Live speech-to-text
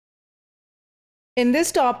In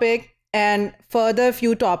this topic and further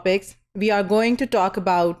few topics, we are going to talk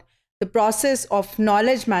about the process of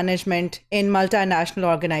knowledge management in multinational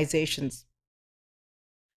organizations.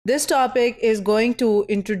 This topic is going to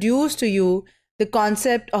introduce to you the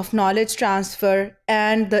concept of knowledge transfer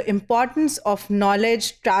and the importance of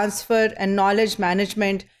knowledge transfer and knowledge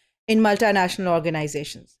management in multinational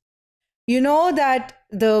organizations. You know that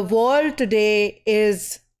the world today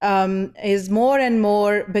is more and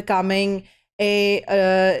more becoming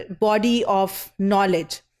a body of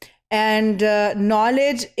knowledge, and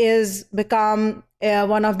knowledge is become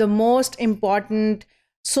one of the most important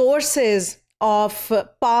sources of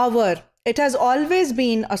power. It has always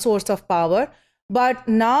been a source of power, but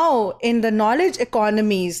now in the knowledge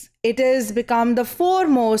economies, it has become the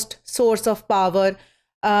foremost source of power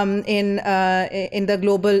in the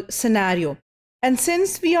global scenario. And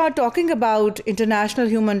since we are talking about international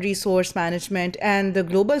human resource management and the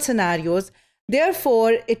global scenarios,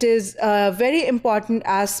 therefore, it is a very important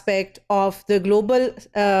aspect of the global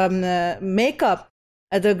makeup,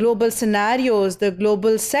 the global scenarios, the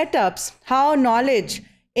global setups, how knowledge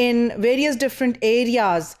in various different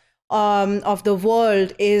areas of the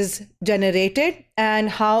world is generated and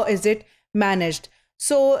how is it managed.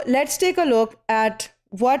 So let's take a look at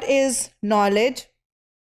what is knowledge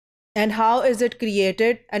and how is it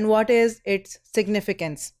created and what is its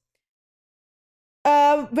significance.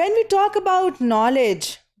 When we talk about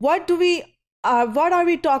knowledge, what are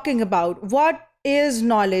we talking about? What is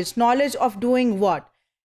knowledge? Knowledge of doing what?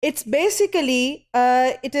 It's basically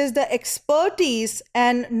it is the expertise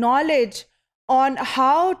and knowledge on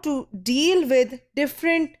how to deal with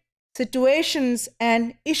different situations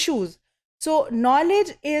and issues. So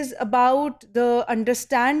knowledge is about the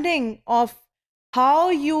understanding of how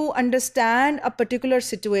you understand a particular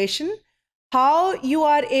situation, how you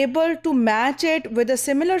are able to match it with a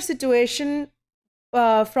similar situation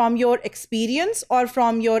from your experience or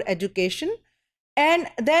from your education, and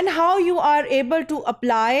then how you are able to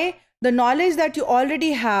apply the knowledge that you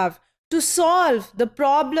already have to solve the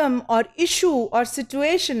problem or issue or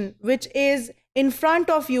situation which is in front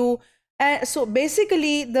of you. So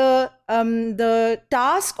basically the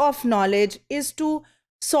task of knowledge is to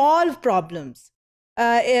solve problems.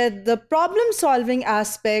 The problem solving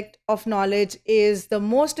aspect of knowledge is the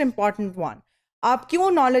most important one. आप क्यों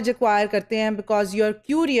knowledge acquire करते हैं? Because you are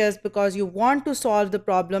curious, because you want to solve the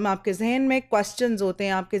problem. आपके जहन में questions होते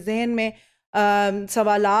हैं, आपके जहन में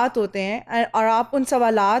सवालात होते हैं और आप उन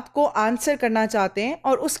सवालात को answer करना चाहते हैं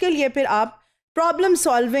और उसके लिए फिर आप प्रॉब्लम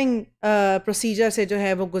सॉल्विंग प्रोसीजर से जो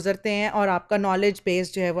है वो गुजरते हैं और आपका नॉलेज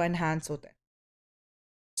बेस जो है वो एनहांस होता है.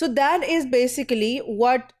 So that is basically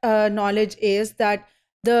what knowledge is, that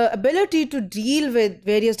the ability to deal with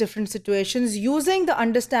various different situations using the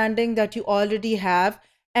understanding that you already have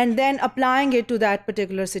and then applying it to that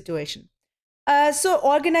particular situation. So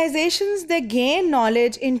organizations, they gain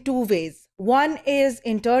knowledge in two ways. One is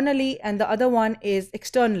internally and the other one is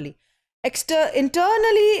externally.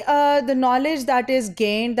 Internally, the knowledge that is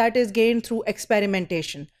gained through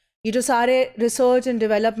experimentation. ये जो सारे research and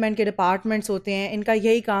development के departments होते हैं, इनका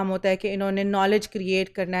यही काम होता है कि इन्होंने नॉलेज क्रिएट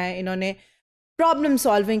करना है, इन्होंने प्रॉब्लम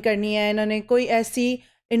सॉल्विंग करनी है, इन्होंने कोई ऐसी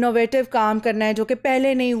इनोवेटिव काम करना है जो कि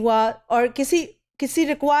पहले नहीं हुआ, और किसी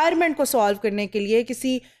रिक्वायरमेंट को सॉल्व करने के लिए,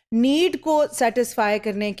 किसी नीड को सेटिस्फाई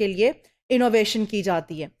करने के लिए इनोवेशन की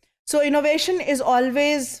जाती है. So innovation is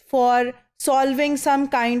always for solving some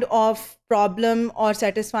kind of problem or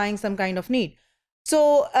satisfying some kind of need. So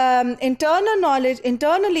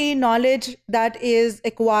internally knowledge that is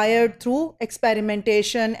acquired through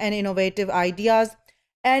experimentation and innovative ideas,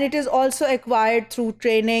 and it is also acquired through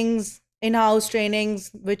trainings, in-house trainings,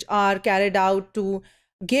 which are carried out to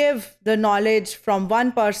give the knowledge from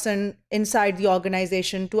one person inside the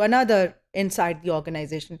organization to another inside the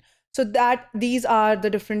organization. So that these are the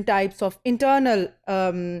different types of internal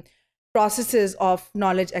processes of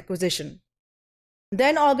knowledge acquisition.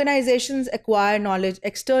 Then organizations acquire knowledge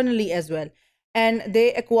externally as well, and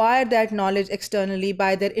they acquire that knowledge externally by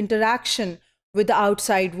their interaction with the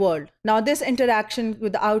outside world. Now this interaction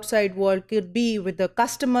with the outside world could be with the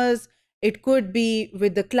customers, it could be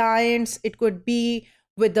with the clients, it could be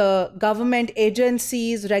with the government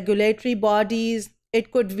agencies, regulatory bodies,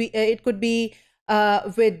 it could be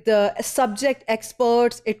with the subject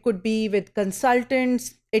experts, it could be with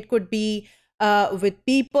consultants, it could be with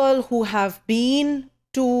people who have been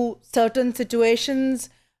to certain situations.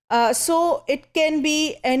 So it can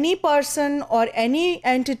be any person or any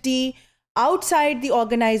entity outside the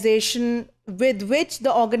organization with which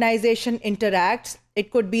the organization interacts.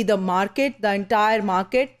 It could be the market, the entire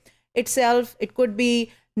market itself. It could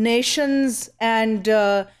be nations and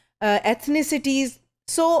ethnicities.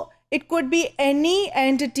 So it could be any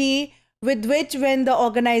entity with which, when the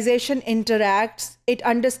organization interacts, it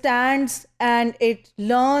understands and it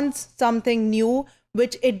learns something new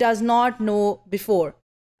which it does not know before.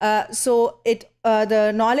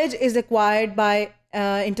 The knowledge is acquired by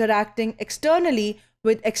interacting externally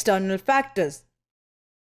with external factors.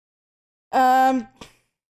 And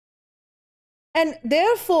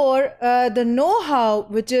therefore, the know-how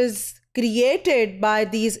which is created by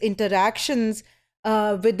these interactions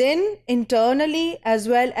within internally as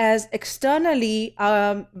well as externally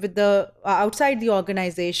with the outside the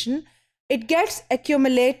organization, it gets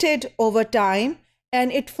accumulated over time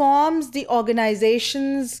and it forms the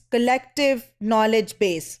organization's collective knowledge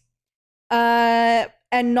base.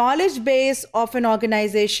 And knowledge base of an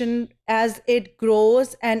organization, as it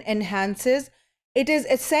grows and enhances, it is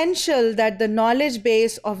essential that the knowledge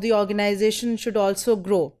base of the organization should also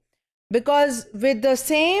grow, because with the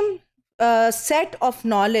same set of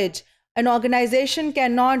knowledge, an organization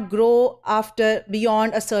cannot grow after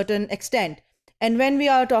beyond a certain extent. And when we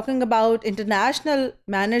are talking about international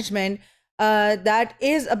management, that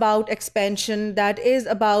is about expansion, that is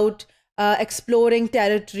about exploring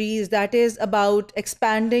territories, that is about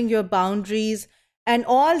expanding your boundaries, and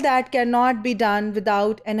all that cannot be done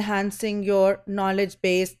without enhancing your knowledge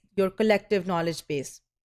base, your collective knowledge base.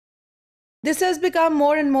 This has become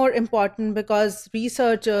more and more important because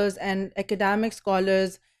researchers and academic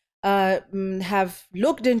scholars have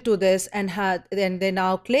looked into this and they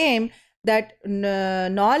now claim that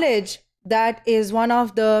knowledge, that is one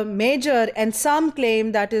of the major, and some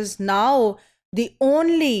claim that is now the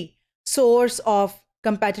only source of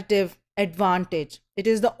competitive advantage. It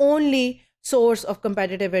is the only source of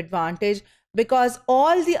competitive advantage, because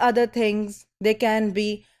all the other things, they can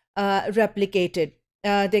be replicated,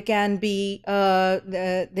 they can be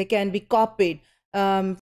copied.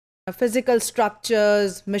 Physical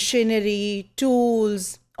structures, machinery,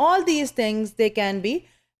 tools, all these things, they can be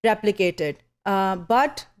replicated.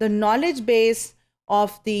 But the knowledge base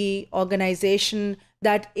of the organization,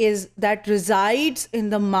 that resides in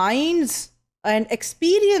the minds and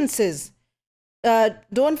experiences.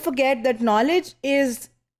 Don't forget that knowledge is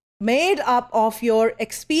made up of your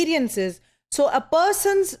experiences. So a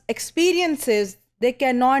person's experiences, they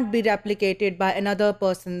cannot be replicated by another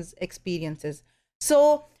person's experiences.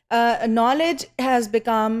 So knowledge has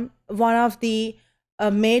become one of the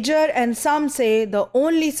major, and some say the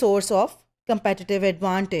only, source of competitive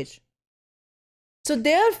advantage. So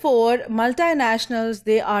therefore, multinationals,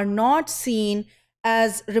 they are not seen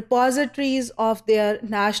as repositories of their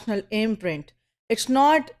national imprint. It's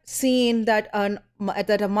not seen that a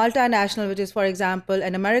multinational, which is, for example,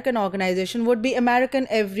 an American organization, would be American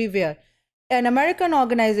everywhere. An American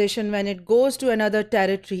organization, when it goes to another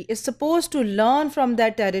territory, is supposed to learn from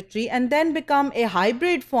that territory and then become a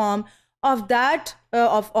hybrid form of that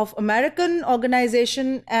of American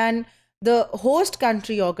organization and the host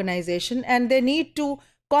country organization, and they need to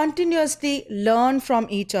continuously learn from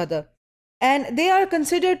each other. And they are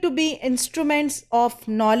considered to be instruments of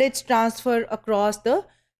knowledge transfer across the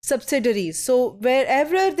subsidiaries. So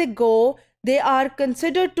wherever they go, they are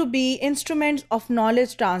considered to be instruments of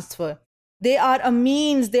knowledge transfer. They are a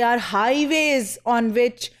means, they are highways on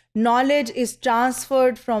which knowledge is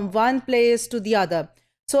transferred from one place to the other.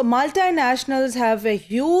 So multinationals have a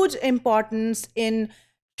huge importance in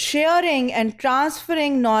sharing and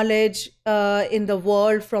transferring knowledge in the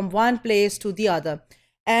world from one place to the other.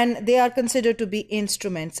 And they are considered to be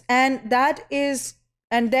instruments. And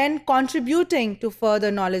then contributing to further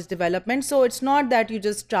knowledge development. So it's not that you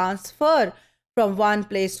just transfer from one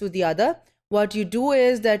place to the other. What you do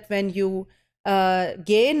is that when you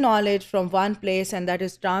gain knowledge from one place and that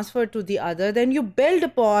is transferred to the other, then you build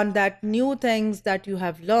upon that new things that you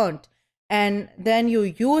have learned, and then you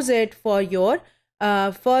use it for your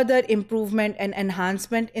further improvement and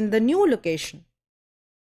enhancement in the new location.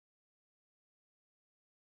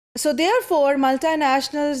 So therefore,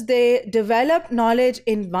 multinationals, they develop knowledge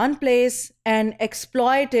in one place and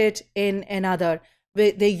exploit it in another.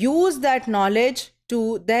 They use that knowledge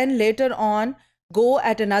to then later on go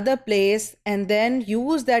at another place and then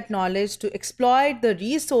use that knowledge to exploit the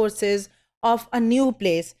resources of a new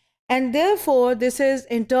place. And therefore, this is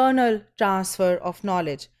internal transfer of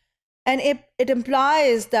knowledge. And it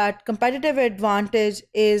implies that competitive advantage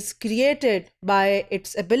is created by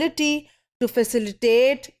its ability to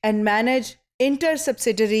facilitate and manage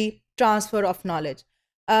inter-subsidiary transfer of knowledge.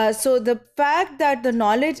 So the fact that the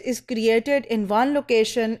knowledge is created in one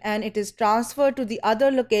location and it is transferred to the other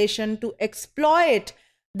location to exploit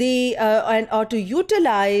or to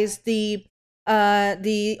utilize the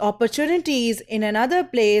the opportunities in another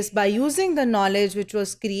place by using the knowledge which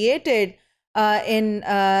was created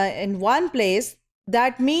in one place,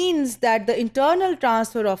 that means that the internal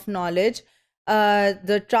transfer of knowledge,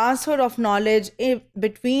 the transfer of knowledge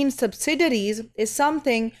between subsidiaries is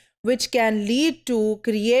something which can lead to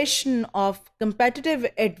creation of competitive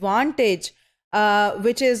advantage,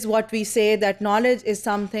 which is what we say that knowledge is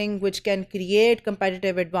something which can create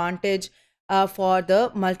competitive advantage for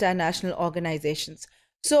the multinational organizations.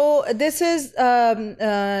 So this is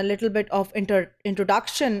a little bit of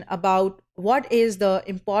introduction about what is the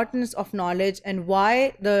importance of knowledge and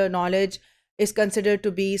why the knowledge is considered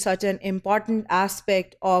to be such an important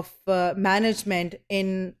aspect of management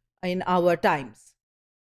in our times.